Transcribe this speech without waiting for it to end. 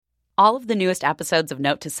All of the newest episodes of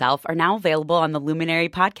Note to Self are now available on the Luminary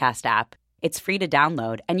podcast app. It's free to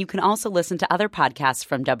download, and you can also listen to other podcasts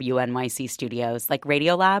from WNYC Studios like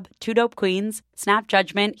Radiolab, Two Dope Queens, Snap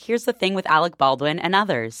Judgment, Here's the Thing with Alec Baldwin, and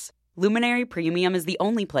others. Luminary Premium is the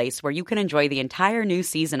only place where you can enjoy the entire new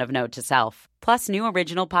season of Note to Self, plus new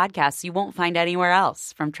original podcasts you won't find anywhere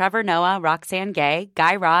else, from Trevor Noah, Roxanne Gay,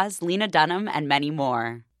 Guy Raz, Lena Dunham, and many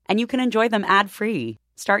more. And you can enjoy them ad-free.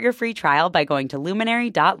 Start your free trial by going to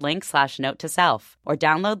luminary.link/note-to-self or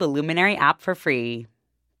download the Luminary app for free.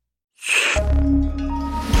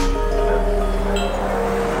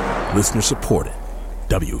 Listener supported.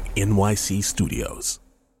 WNYC Studios.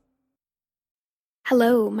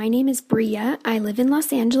 Hello, my name is Bria. I live in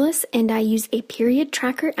Los Angeles, and I use a period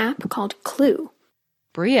tracker app called Clue.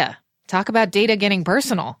 Bria, talk about data getting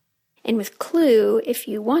personal. And with Clue, if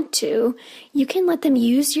you want to, you can let them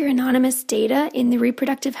use your anonymous data in the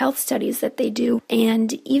reproductive health studies that they do.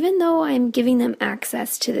 And even though I'm giving them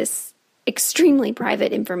access to this extremely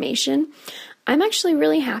private information, I'm actually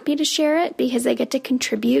really happy to share it because I get to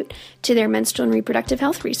contribute to their menstrual and reproductive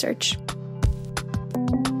health research.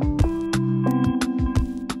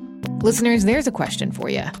 Listeners, there's a question for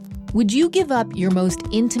you. Would you give up your most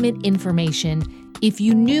intimate information if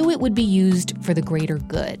you knew it would be used for the greater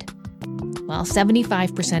good? Well,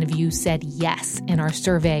 75% of you said yes in our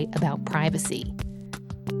survey about privacy.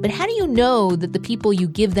 But how do you know that the people you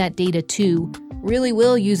give that data to really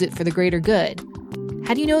will use it for the greater good?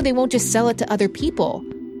 How do you know they won't just sell it to other people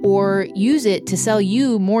or use it to sell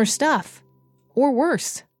you more stuff? Or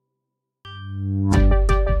worse?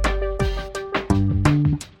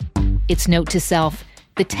 It's Note to Self,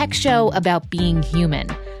 the tech show about being human.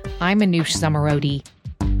 I'm Anoush Zomorodi.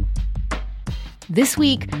 This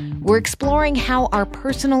week, we're exploring how our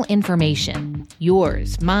personal information,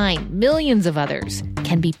 yours, mine, millions of others,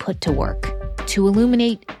 can be put to work to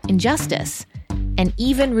illuminate injustice and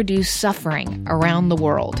even reduce suffering around the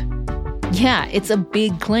world. Yeah, it's a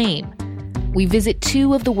big claim. We visit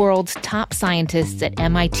two of the world's top scientists at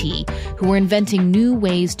MIT who are inventing new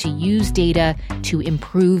ways to use data to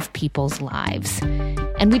improve people's lives.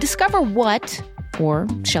 And we discover what, or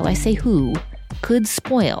shall I say who, could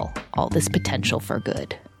spoil all this potential for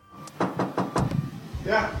good.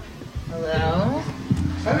 Yeah. Hello?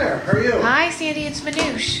 Hi there, how are you? Hi, Sandy, it's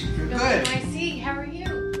Manoush. Good. NYC, how are you?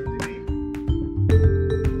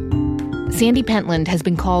 Sandy Pentland has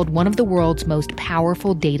been called one of the world's most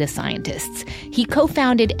powerful data scientists. He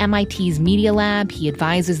co-founded MIT's Media Lab, he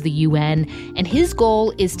advises the UN, and his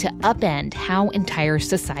goal is to upend how entire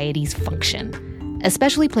societies function,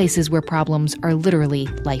 especially places where problems are literally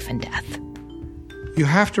life and death. You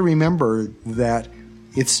have to remember that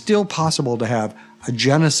it's still possible to have a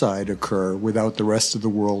genocide occur without the rest of the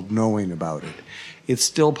world knowing about it. It's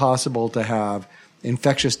still possible to have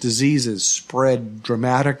infectious diseases spread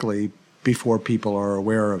dramatically before people are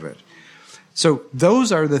aware of it. So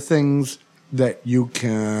those are the things that you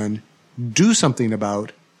can do something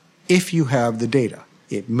about if you have the data.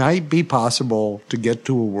 It might be possible to get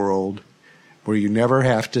to a world where you never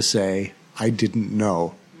have to say, I didn't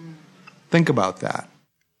know. Think about that.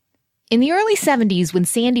 In the early 70s, when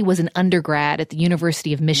Sandy was an undergrad at the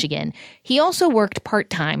University of Michigan, he also worked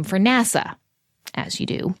part-time for NASA, as you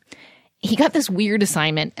do. He got this weird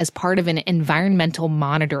assignment as part of an environmental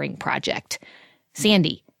monitoring project.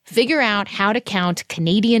 Sandy, figure out how to count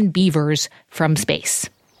Canadian beavers from space.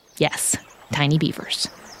 Yes, tiny beavers.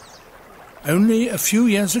 Only a few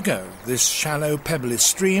years ago, this shallow, pebbly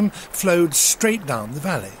stream flowed straight down the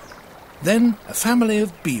valley. Then a family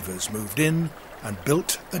of beavers moved in and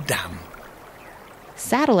built a dam.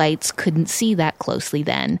 Satellites couldn't see that closely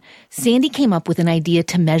then. Sandy came up with an idea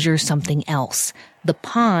to measure something else, the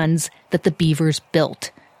ponds that the beavers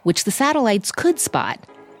built, which the satellites could spot.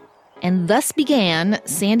 And thus began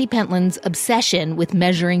Sandy Pentland's obsession with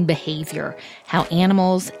measuring behavior, how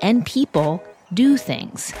animals and people do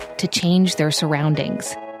things to change their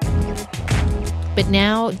surroundings. But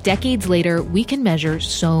now, decades later, we can measure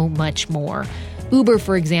so much more. Uber,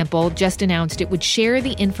 for example, just announced it would share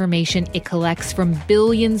the information it collects from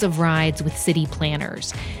billions of rides with city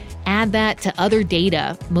planners. Add that to other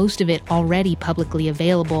data, most of it already publicly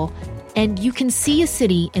available, and you can see a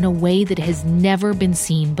city in a way that has never been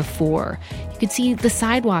seen before. You could see the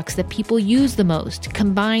sidewalks that people use the most,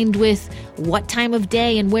 combined with what time of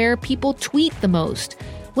day and where people tweet the most.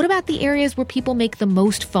 What about the areas where people make the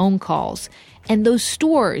most phone calls? And those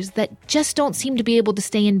stores that just don't seem to be able to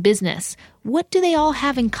stay in business, what do they all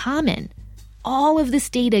have in common? All of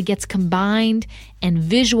this data gets combined and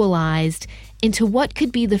visualized into what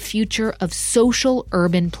could be the future of social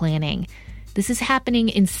urban planning. This is happening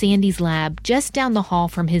in Sandy's lab just down the hall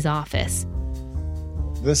from his office.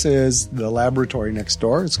 This is the laboratory next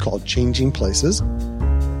door. It's called Changing Places.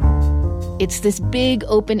 It's this big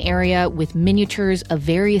open area with miniatures of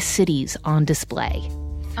various cities on display.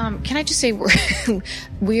 Can I just say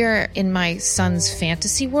we're in my son's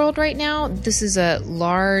fantasy world right now. This is a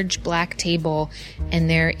large black table, and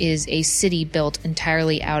there is a city built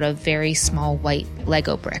entirely out of very small white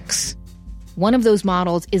Lego bricks. One of those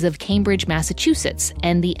models is of Cambridge, Massachusetts,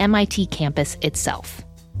 and the MIT campus itself.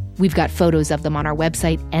 We've got photos of them on our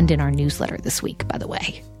website and in our newsletter this week, by the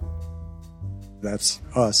way. That's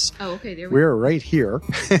us. Oh, okay. There We're right here.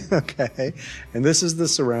 Okay. And this is the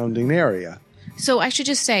surrounding area. So I should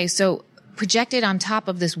just say, projected on top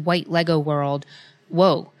of this white Lego world,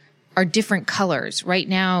 are different colors. Right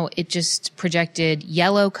now, it just projected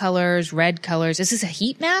yellow colors, red colors. Is this a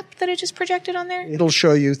heat map that it just projected on there? It'll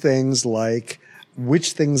show you things like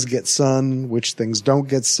which things get sun, which things don't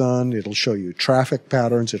get sun. It'll show you traffic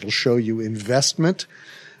patterns. It'll show you investment.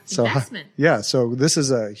 Investment? Yeah. So this is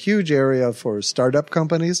a huge area for startup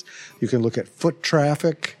companies. You can look at foot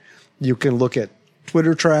traffic. You can look at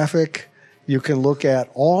Twitter traffic. You can look at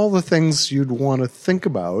all the things you'd want to think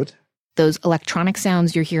about. Those electronic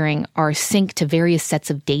sounds you're hearing are synced to various sets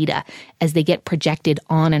of data as they get projected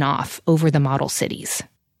on and off over the model cities.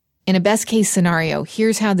 In a best-case scenario,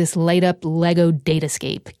 here's how this light-up Lego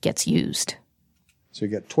datascape gets used. So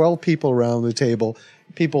you get 12 people around the table,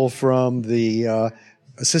 people from the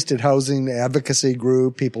assisted housing advocacy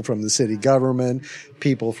group, people from the city government,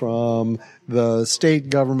 people from the state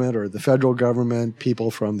government or the federal government,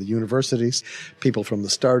 people from the universities, people from the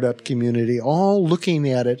startup community, all looking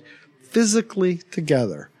at it physically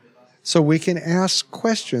together. So we can ask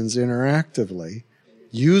questions interactively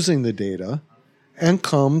using the data and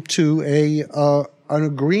come to an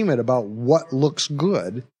agreement about what looks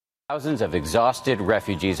good. Thousands of exhausted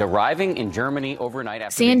refugees arriving in Germany overnight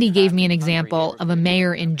after... Sandy gave me an example of a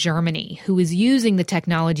mayor in Germany who is using the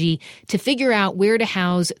technology to figure out where to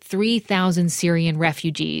house 3,000 Syrian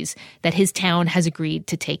refugees that his town has agreed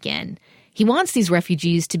to take in. He wants these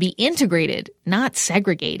refugees to be integrated, not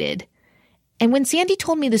segregated. And when Sandy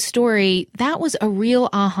told me the story, that was a real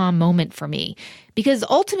aha moment for me, because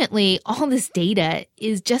ultimately all this data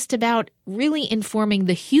is just about really informing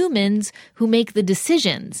the humans who make the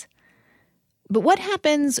decisions. But what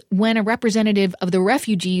happens when a representative of the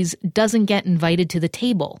refugees doesn't get invited to the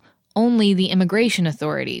table, only the immigration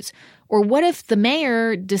authorities? Or what if the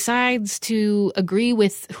mayor decides to agree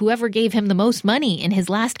with whoever gave him the most money in his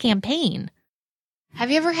last campaign? Have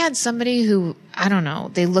you ever had somebody who, I don't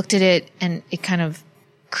know, they looked at it and it kind of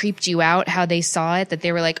creeped you out how they saw it, that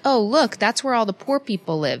they were like, oh, look, that's where all the poor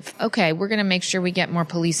people live. Okay, we're going to make sure we get more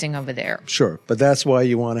policing over there. Sure, but that's why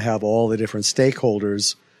you want to have all the different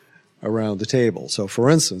stakeholders around the table. So, for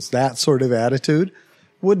instance, that sort of attitude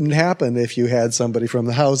wouldn't happen if you had somebody from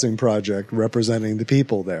the housing project representing the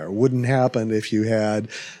people there. Wouldn't happen if you had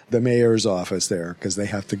the mayor's office there, because they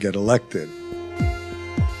have to get elected.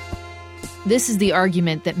 This is the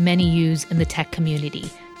argument that many use in the tech community,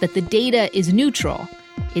 that the data is neutral.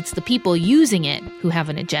 It's the people using it who have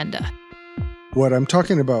an agenda. What I'm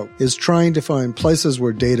talking about is trying to find places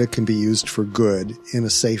where data can be used for good in a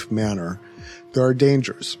safe manner. There are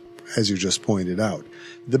dangers, as you just pointed out.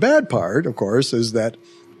 The bad part, of course, is that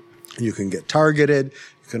you can get targeted.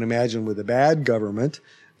 You can imagine with a bad government,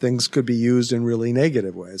 things could be used in really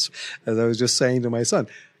negative ways. As I was just saying to my son,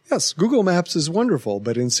 yes, Google Maps is wonderful,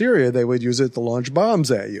 but in Syria, they would use it to launch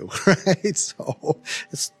bombs at you, right? So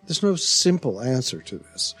there's no simple answer to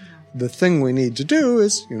this. The thing we need to do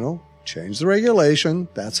is, change the regulation.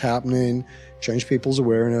 That's happening. Change people's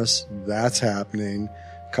awareness. That's happening.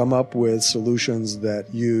 Come up with solutions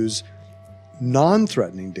that use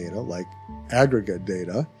non-threatening data, like aggregate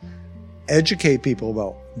data. Educate people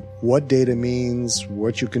about what data means,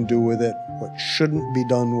 what you can do with it, what shouldn't be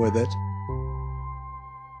done with it.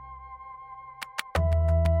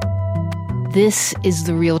 This is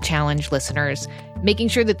the real challenge, listeners, making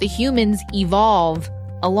sure that the humans evolve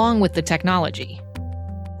along with the technology.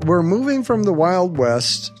 We're moving from the Wild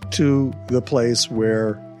West to the place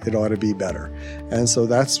where it ought to be better. And so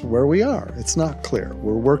that's where we are. It's not clear.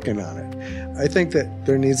 We're working on it. I think that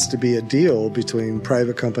there needs to be a deal between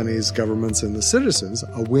private companies, governments, and the citizens,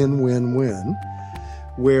 a win-win-win,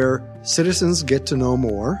 where citizens get to know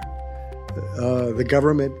more. The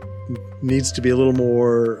government needs to be a little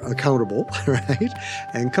more accountable, right?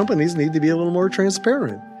 And companies need to be a little more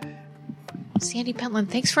transparent. Sandy Pentland,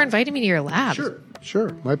 thanks for inviting me to your lab.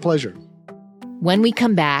 Sure. My pleasure. When we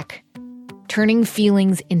come back, turning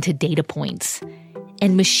feelings into data points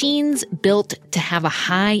and machines built to have a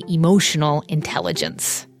high emotional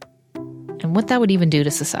intelligence. And what that would even do to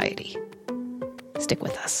society. Stick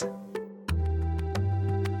with us.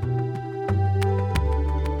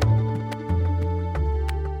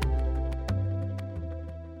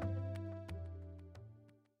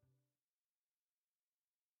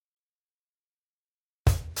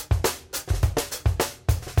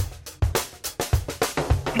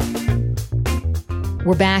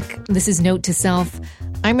 We're back. This is Note to Self.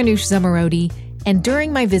 I'm Manoush Zomorodi, and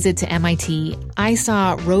during my visit to MIT, I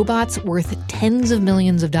saw robots worth tens of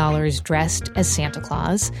millions of dollars dressed as Santa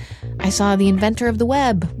Claus. I saw the inventor of the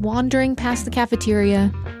web wandering past the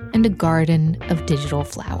cafeteria, and a garden of digital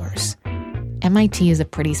flowers. MIT is a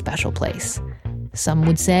pretty special place. Some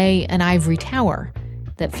would say an ivory tower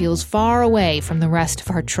that feels far away from the rest of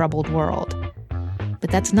our troubled world. But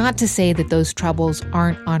that's not to say that those troubles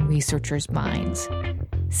aren't on researchers' minds.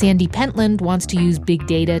 Sandy Pentland wants to use big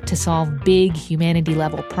data to solve big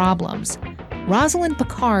humanity-level problems. Rosalind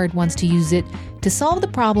Picard wants to use it to solve the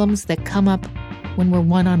problems that come up when we're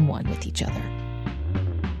one-on-one with each other.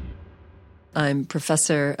 I'm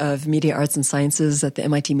professor of media arts and sciences at the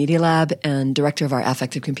MIT Media Lab and director of our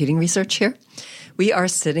affective computing research here. We are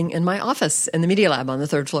sitting in my office in the Media Lab on the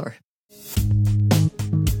 3rd floor.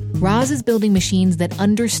 Roz is building machines that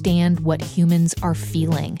understand what humans are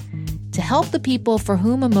feeling to help the people for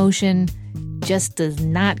whom emotion just does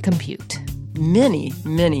not compute. Many,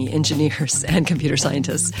 many engineers and computer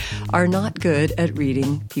scientists are not good at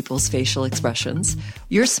reading people's facial expressions.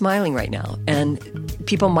 You're smiling right now, and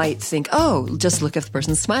people might think, oh, just look if the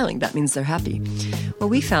person's smiling. That means they're happy. Well,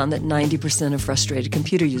 we found that 90% of frustrated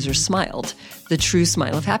computer users smiled, the true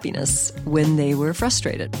smile of happiness, when they were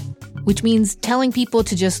frustrated. Which means telling people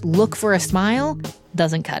to just look for a smile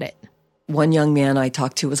doesn't cut it. One young man I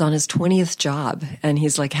talked to was on his 20th job, and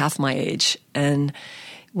he's like half my age. And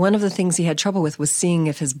one of the things he had trouble with was seeing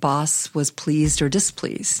if his boss was pleased or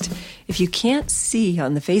displeased. If you can't see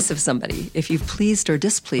on the face of somebody if you've pleased or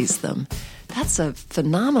displeased them, that's a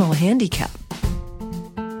phenomenal handicap.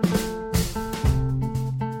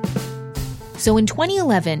 So in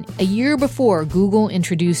 2011, a year before Google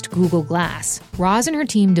introduced Google Glass, Roz and her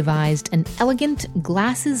team devised an elegant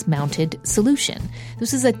glasses-mounted solution.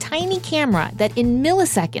 This is a tiny camera that in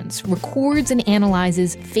milliseconds records and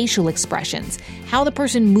analyzes facial expressions, how the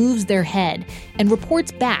person moves their head, and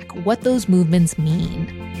reports back what those movements mean.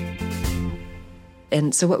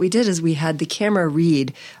 And so what we did is we had the camera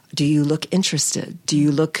read, do you look interested? Do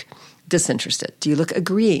you look disinterested? Do you look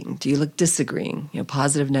agreeing? Do you look disagreeing?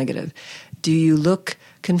 Positive, negative. Do you look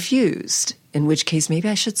confused? In which case, maybe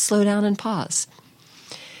I should slow down and pause.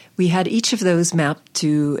 We had each of those mapped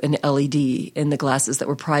to an LED in the glasses that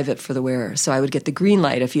were private for the wearer. So I would get the green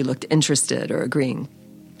light if you looked interested or agreeing.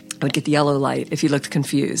 I would get the yellow light if you looked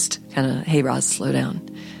confused, kind of, hey, Roz, slow down.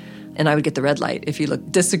 And I would get the red light if you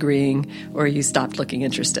looked disagreeing or you stopped looking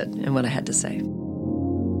interested in what I had to say.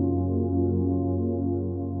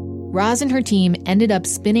 Roz and her team ended up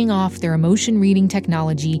spinning off their emotion reading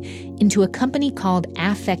technology into a company called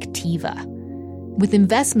Affectiva. With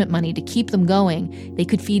investment money to keep them going, they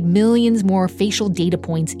could feed millions more facial data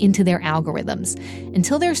points into their algorithms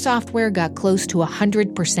until their software got close to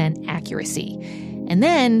 100% accuracy. And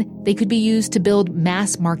then they could be used to build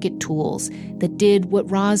mass market tools that did what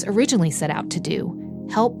Roz originally set out to do,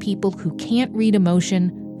 help people who can't read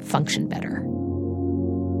emotion function better.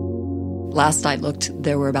 Last I looked,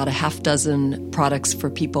 there were about a half dozen products for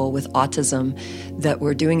people with autism that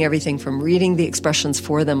were doing everything from reading the expressions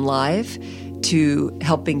for them live to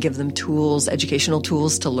helping give them tools, educational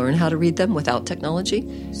tools to learn how to read them without technology.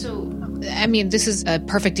 So, I mean, this is a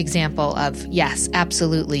perfect example of, yes,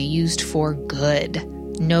 absolutely, used for good.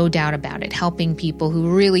 No doubt about it. Helping people who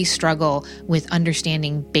really struggle with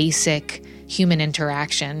understanding basic human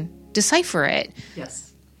interaction, decipher it.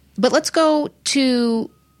 Yes. But let's go to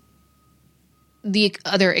the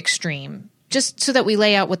other extreme, just so that we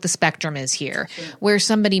lay out what the spectrum is here, where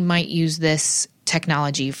somebody might use this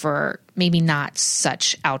technology for maybe not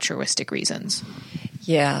such altruistic reasons.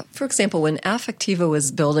 Yeah. For example, when Affectiva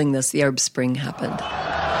was building this, the Arab Spring happened.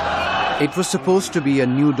 It was supposed to be a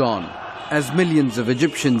new dawn, as millions of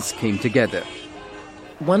Egyptians came together.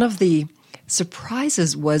 One of the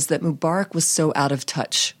surprises was that Mubarak was so out of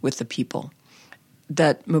touch with the people,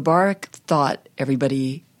 that Mubarak thought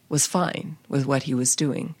everybody was fine with what he was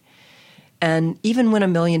doing. And even when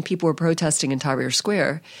 1 million people were protesting in Tahrir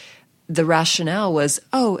Square, the rationale was,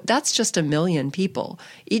 oh, that's just 1 million people.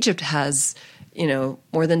 Egypt has,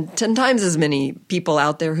 more than 10 times as many people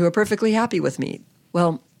out there who are perfectly happy with me.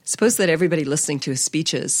 Well, suppose that everybody listening to his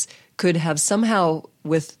speeches could have somehow,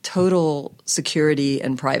 with total security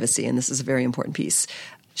and privacy, and this is a very important piece,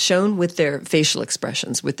 shown with their facial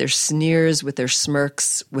expressions, with their sneers, with their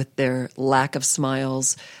smirks, with their lack of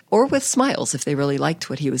smiles, or with smiles if they really liked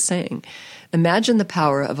what he was saying. Imagine the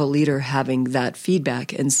power of a leader having that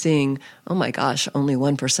feedback and seeing, oh my gosh, only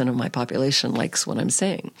 1% of my population likes what I'm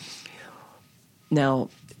saying. Now,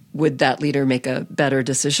 would that leader make a better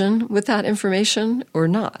decision with that information or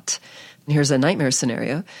not? And here's a nightmare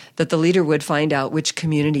scenario, that the leader would find out which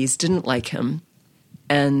communities didn't like him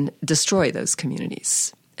and destroy those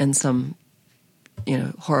communities in some,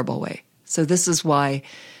 horrible way. So this is why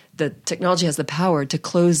the technology has the power to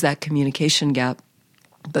close that communication gap,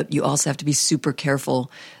 but you also have to be super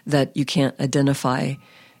careful that you can't identify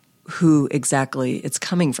who exactly it's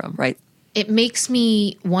coming from, right? It makes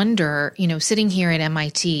me wonder, sitting here at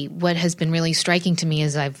MIT, what has been really striking to me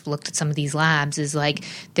as I've looked at some of these labs is like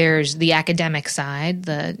there's the academic side,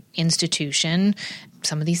 the institution.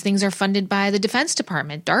 Some of these things are funded by the Defense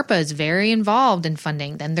Department. DARPA is very involved in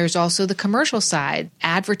funding. Then there's also the commercial side,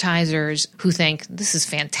 advertisers who think this is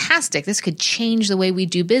fantastic. This could change the way we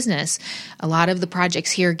do business. A lot of the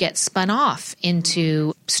projects here get spun off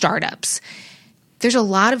into startups. There's a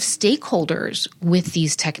lot of stakeholders with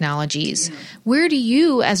these technologies. Where do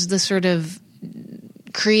you, as the sort of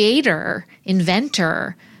creator,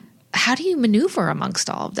 inventor, how do you maneuver amongst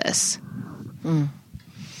all of this?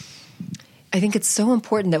 I think it's so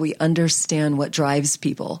important that we understand what drives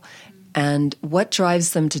people and what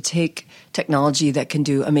drives them to take technology that can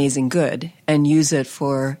do amazing good and use it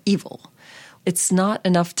for evil. It's not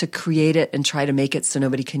enough to create it and try to make it so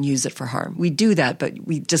nobody can use it for harm. We do that, but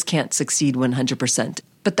we just can't succeed 100%.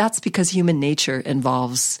 But that's because human nature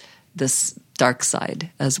involves this dark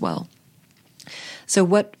side as well. So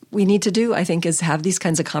what we need to do, I think, is have these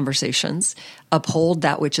kinds of conversations, uphold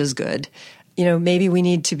that which is good. Maybe we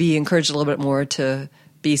need to be encouraged a little bit more to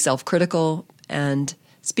be self-critical and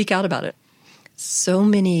speak out about it. So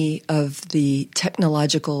many of the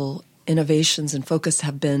technological innovations and focus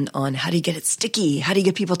have been on how do you get it sticky? How do you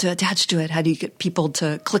get people to attach to it? How do you get people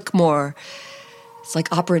to click more? It's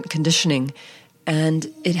like operant conditioning.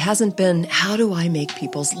 And it hasn't been, how do I make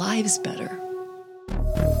people's lives better?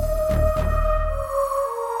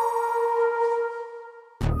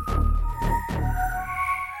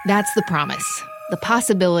 That's the promise, the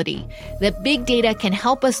possibility that big data can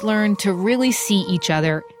help us learn to really see each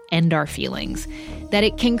other and our feelings, that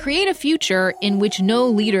it can create a future in which no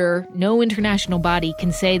leader, no international body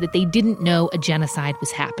can say that they didn't know a genocide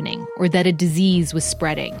was happening or that a disease was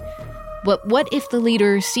spreading. But what if the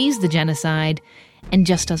leader sees the genocide and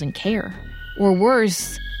just doesn't care? Or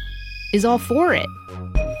worse, is all for it?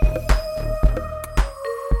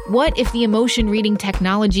 What if the emotion reading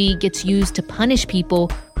technology gets used to punish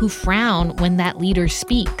people who frown when that leader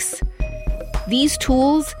speaks? These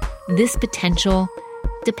tools, this potential,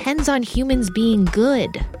 depends on humans being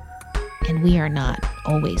good. And we are not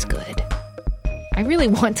always good. I really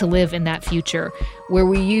want to live in that future where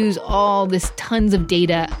we use all this tons of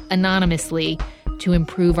data anonymously to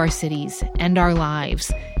improve our cities and our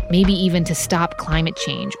lives, maybe even to stop climate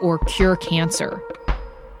change or cure cancer.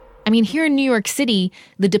 Here in New York City,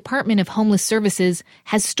 the Department of Homeless Services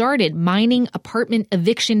has started mining apartment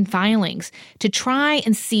eviction filings to try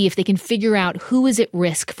and see if they can figure out who is at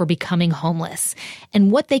risk for becoming homeless and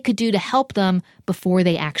what they could do to help them before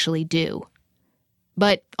they actually do.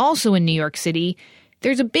 But also in New York City,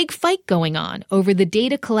 there's a big fight going on over the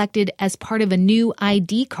data collected as part of a new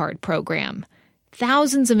ID card program.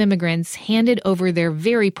 Thousands of immigrants handed over their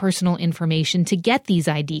very personal information to get these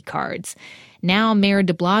ID cards. Now Mayor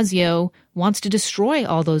de Blasio wants to destroy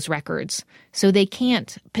all those records so they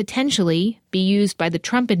can't potentially be used by the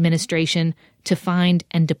Trump administration to find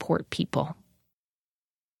and deport people.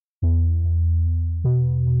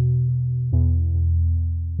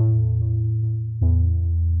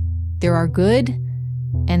 There are good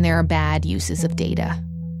and there are bad uses of data,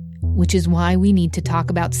 which is why we need to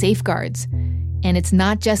talk about safeguards. And it's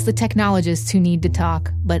not just the technologists who need to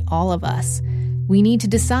talk, but all of us. We need to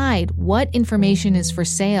decide what information is for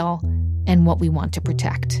sale and what we want to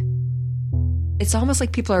protect. It's almost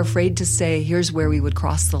like people are afraid to say, here's where we would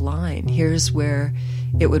cross the line. Here's where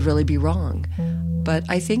it would really be wrong. But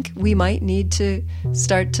I think we might need to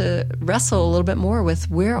start to wrestle a little bit more with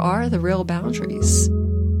where are the real boundaries.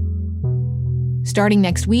 Starting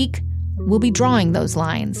next week, we'll be drawing those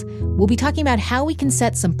lines. We'll be talking about how we can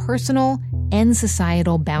set some personal and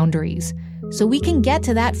societal boundaries so we can get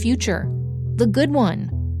to that future, the good one.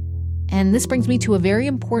 And this brings me to a very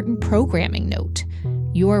important programming note.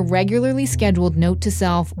 Your regularly scheduled Note to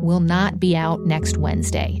Self will not be out next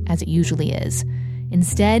Wednesday, as it usually is.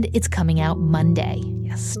 Instead, it's coming out Monday.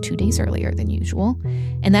 Yes, 2 days earlier than usual.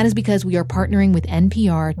 And that is because we are partnering with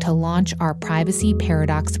NPR to launch our Privacy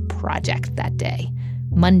Paradox Project that day.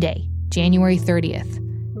 Monday, January 30th.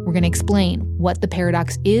 We're going to explain what the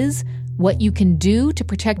paradox is, what you can do to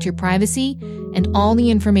protect your privacy, and all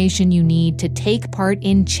the information you need to take part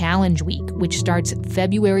in Challenge Week, which starts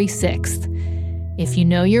February 6th. If you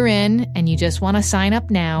know you're in and you just want to sign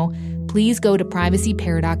up now, please go to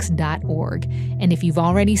privacyparadox.org. And if you've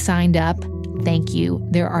already signed up, thank you.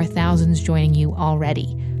 There are thousands joining you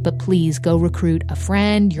already. But please go recruit a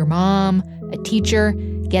friend, your mom, a teacher,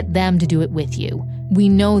 get them to do it with you. We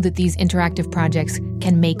know that these interactive projects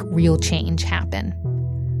can make real change happen.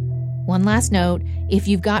 One last note, if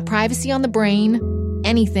you've got privacy on the brain,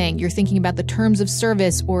 anything, you're thinking about the terms of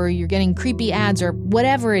service or you're getting creepy ads or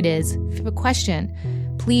whatever it is, if you have a question,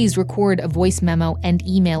 please record a voice memo and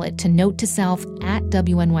email it to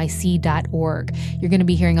notetoself@wnyc.org. You're going to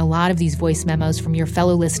be hearing a lot of these voice memos from your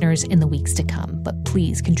fellow listeners in the weeks to come, but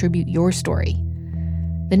please contribute your story.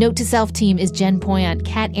 The Note to Self team is Jen Poyant,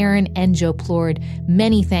 Kat Aaron, and Joe Plord.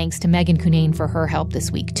 Many thanks to Megan Cunane for her help this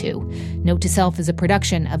week, too. Note to Self is a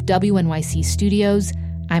production of WNYC Studios.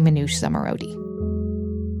 I'm Manoush Zomorodi.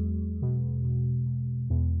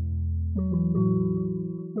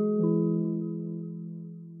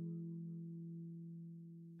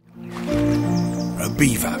 A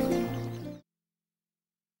beaver